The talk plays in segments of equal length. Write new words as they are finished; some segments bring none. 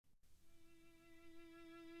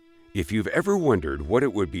If you've ever wondered what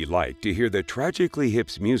it would be like to hear the Tragically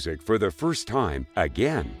Hip's music for the first time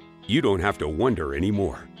again, you don't have to wonder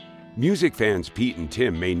anymore. Music fans Pete and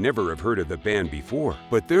Tim may never have heard of the band before,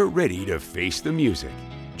 but they're ready to face the music.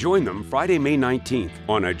 Join them Friday, May 19th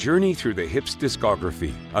on a journey through the Hips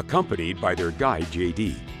discography, accompanied by their guide,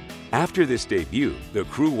 JD. After this debut, the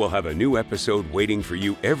crew will have a new episode waiting for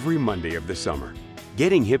you every Monday of the summer.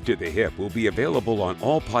 Getting Hip to the Hip will be available on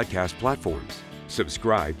all podcast platforms.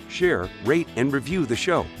 Subscribe, share, rate, and review the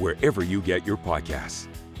show wherever you get your podcasts.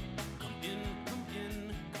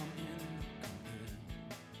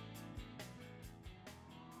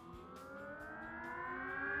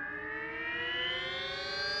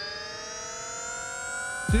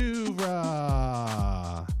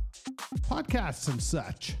 Podcasts and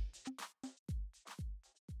such.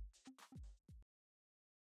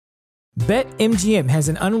 BetMGM has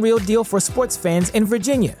an unreal deal for sports fans in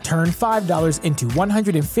Virginia. Turn $5 into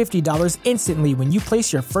 $150 instantly when you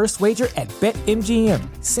place your first wager at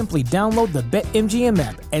BetMGM. Simply download the BetMGM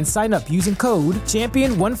app and sign up using code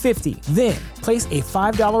Champion150. Then, place a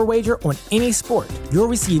 $5 wager on any sport. You'll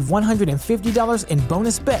receive $150 in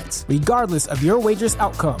bonus bets, regardless of your wager's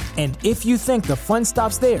outcome. And if you think the fun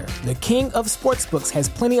stops there, the King of Sportsbooks has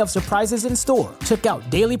plenty of surprises in store. Check out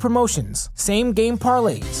daily promotions, same-game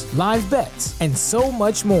parlays, live bets, and so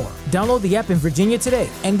much more. Download the app in Virginia today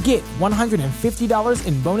and get $150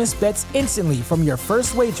 in bonus bets instantly from your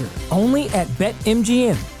first wager. Only at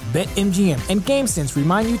BetMGM. BetMGM and GameSense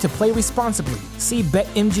remind you to play responsibly. See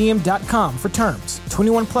BetMGM.com for terms.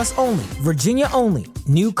 21 plus only. Virginia only.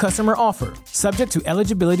 New customer offer. Subject to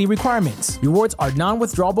eligibility requirements. Rewards are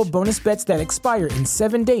non-withdrawable bonus bets that expire in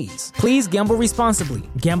 7 days. Please gamble responsibly.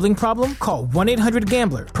 Gambling problem? Call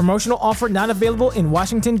 1-800-GAMBLER. Promotional offer not available in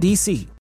Washington, D.C.